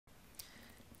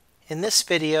In this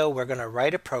video, we're going to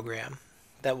write a program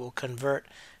that will convert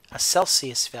a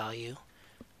Celsius value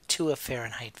to a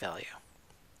Fahrenheit value.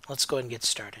 Let's go ahead and get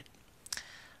started.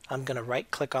 I'm going to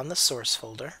right-click on the source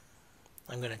folder.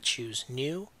 I'm going to choose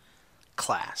New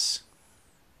Class.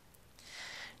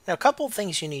 Now, a couple of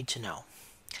things you need to know.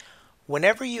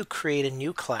 Whenever you create a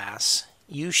new class,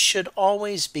 you should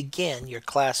always begin your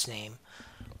class name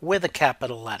with a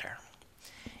capital letter.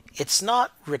 It's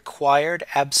not required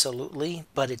absolutely,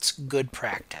 but it's good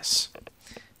practice.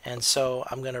 And so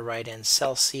I'm going to write in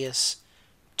Celsius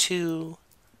to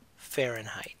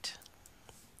Fahrenheit.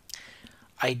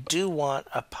 I do want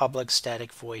a public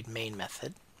static void main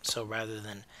method, so rather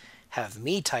than have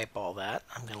me type all that,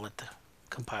 I'm going to let the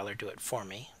compiler do it for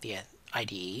me, the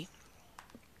IDE.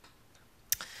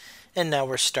 And now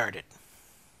we're started.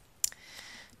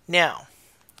 Now,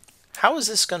 how is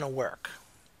this going to work?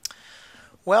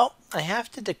 Well, I have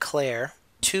to declare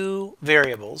two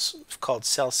variables called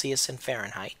Celsius and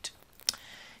Fahrenheit,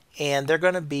 and they're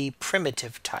going to be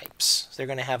primitive types. They're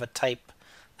going to have a type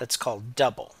that's called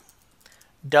double.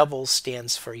 Double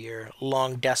stands for your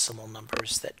long decimal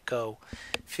numbers that go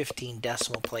 15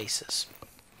 decimal places.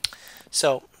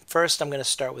 So first I'm going to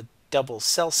start with double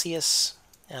Celsius,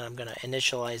 and I'm going to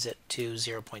initialize it to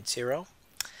 0.0.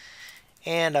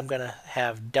 And I'm going to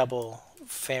have double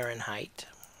Fahrenheit,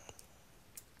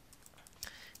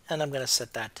 and I'm going to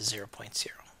set that to 0.0.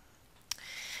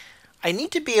 I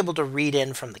need to be able to read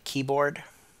in from the keyboard,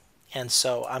 and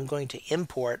so I'm going to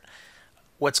import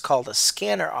what's called a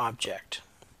scanner object.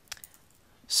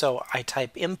 So I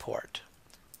type import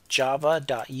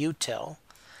java.util.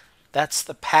 That's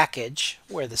the package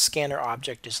where the scanner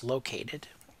object is located.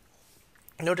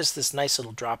 Notice this nice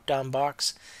little drop-down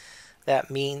box.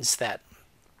 That means that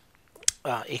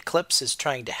Eclipse is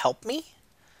trying to help me,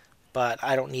 but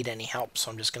I don't need any help, so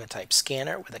I'm just going to type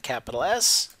scanner with a capital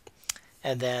S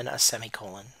and then a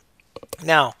semicolon.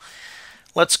 Now,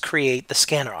 let's create the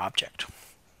scanner object.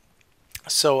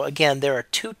 So again, there are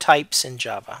two types in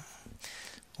Java.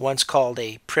 One's called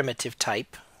a primitive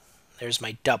type. There's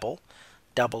my double.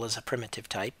 Double is a primitive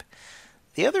type.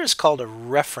 The other is called a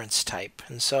reference type.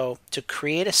 And so to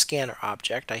create a scanner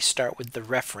object, I start with the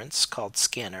reference called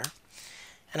scanner.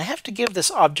 And I have to give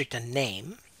this object a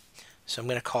name. So I'm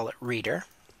going to call it reader,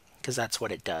 because that's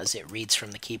what it does. It reads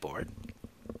from the keyboard.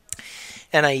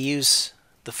 And I use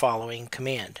the following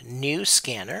command, new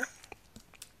scanner.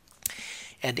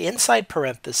 And inside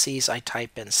parentheses, I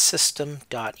type in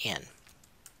system.in.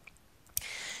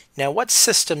 Now what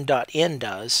system.in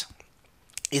does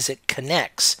is it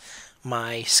connects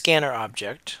my scanner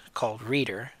object called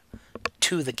reader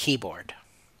to the keyboard.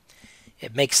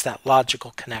 It makes that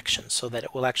logical connection so that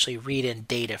it will actually read in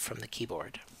data from the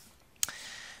keyboard.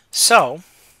 So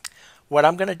what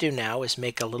I'm going to do now is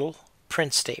make a little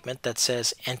print statement that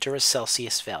says enter a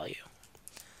Celsius value.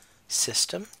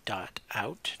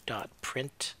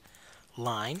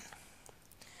 System.out.println,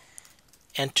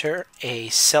 enter a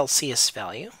Celsius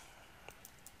value.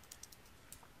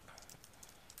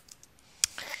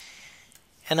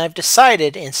 And I've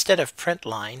decided instead of print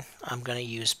line, I'm going to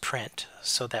use print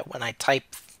so that when I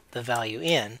type the value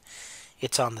in,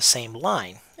 it's on the same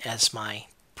line as my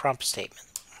prompt statement.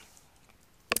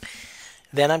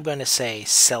 Then I'm going to say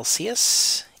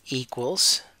Celsius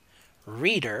equals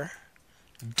reader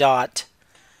dot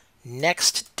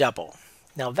next double.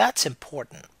 Now that's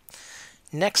important.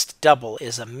 Next double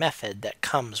is a method that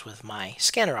comes with my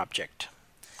scanner object.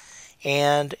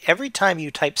 And every time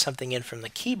you type something in from the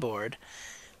keyboard,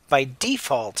 by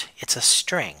default, it's a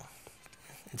string.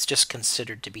 It's just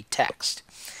considered to be text.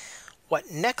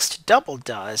 What next double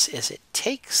does is it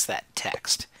takes that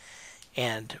text,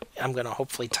 and I'm going to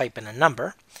hopefully type in a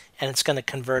number, and it's going to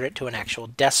convert it to an actual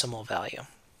decimal value.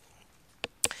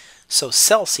 So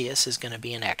Celsius is going to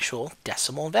be an actual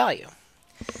decimal value.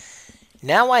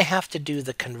 Now I have to do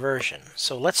the conversion.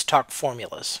 So let's talk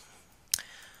formulas.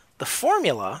 The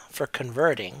formula for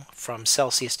converting from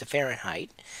Celsius to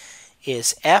Fahrenheit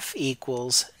is F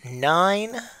equals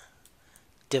 9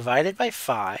 divided by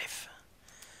 5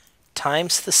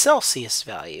 times the Celsius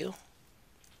value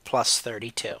plus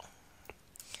 32.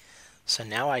 So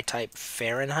now I type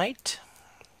Fahrenheit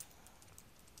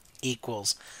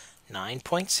equals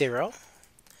 9.0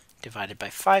 divided by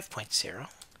 5.0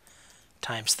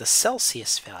 times the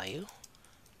Celsius value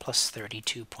plus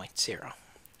 32.0.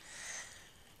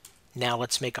 Now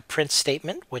let's make a print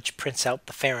statement which prints out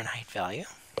the Fahrenheit value.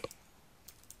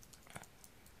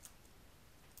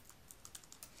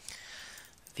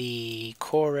 The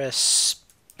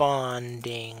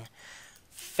corresponding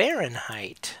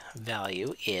Fahrenheit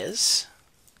value is,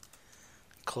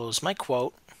 close my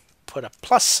quote, put a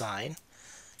plus sign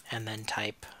and then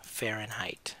type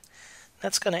Fahrenheit.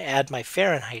 That's going to add my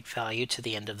Fahrenheit value to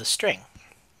the end of the string.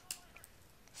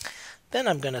 Then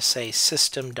I'm going to say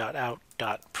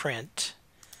system.out.print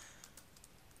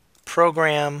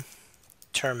program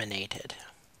terminated.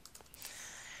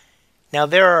 Now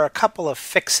there are a couple of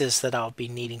fixes that I'll be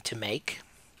needing to make,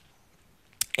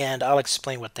 and I'll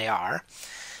explain what they are.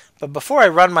 But before I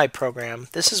run my program,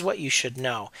 this is what you should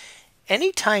know.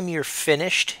 Anytime you're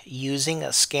finished using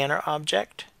a scanner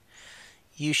object,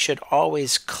 you should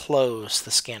always close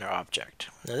the scanner object.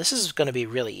 Now this is going to be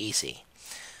really easy.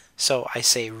 So I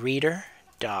say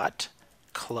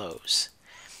reader.close.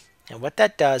 And what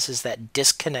that does is that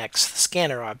disconnects the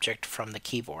scanner object from the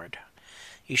keyboard.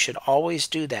 You should always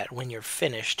do that when you're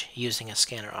finished using a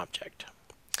scanner object.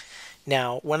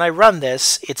 Now, when I run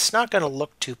this, it's not going to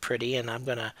look too pretty, and I'm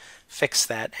going to fix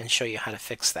that and show you how to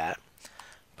fix that.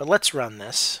 But let's run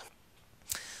this.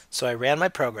 So I ran my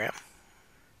program.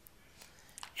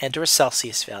 Enter a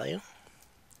Celsius value.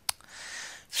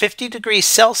 50 degrees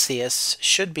Celsius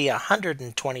should be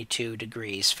 122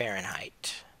 degrees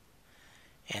Fahrenheit.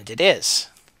 And it is.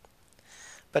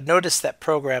 But notice that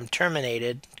program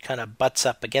terminated kind of butts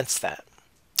up against that.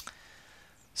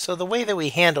 So the way that we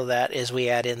handle that is we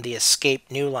add in the escape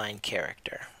new line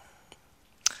character.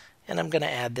 And I'm going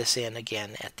to add this in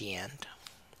again at the end.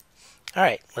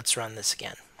 Alright, let's run this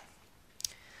again.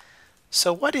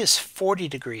 So what is 40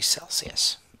 degrees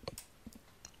Celsius?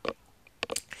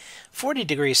 40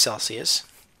 degrees Celsius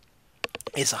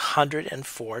is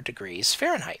 104 degrees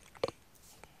Fahrenheit.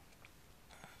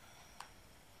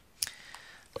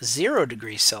 0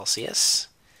 degrees Celsius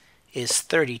is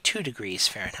 32 degrees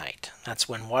Fahrenheit. That's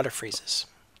when water freezes.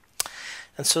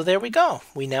 And so there we go.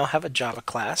 We now have a Java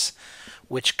class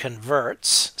which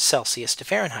converts Celsius to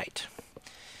Fahrenheit.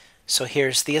 So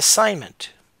here's the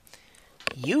assignment.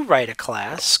 You write a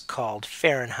class called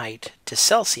Fahrenheit to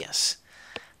Celsius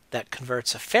that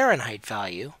converts a Fahrenheit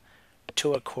value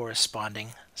to a corresponding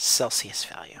Celsius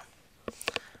value.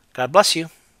 God bless you,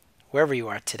 wherever you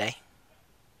are today.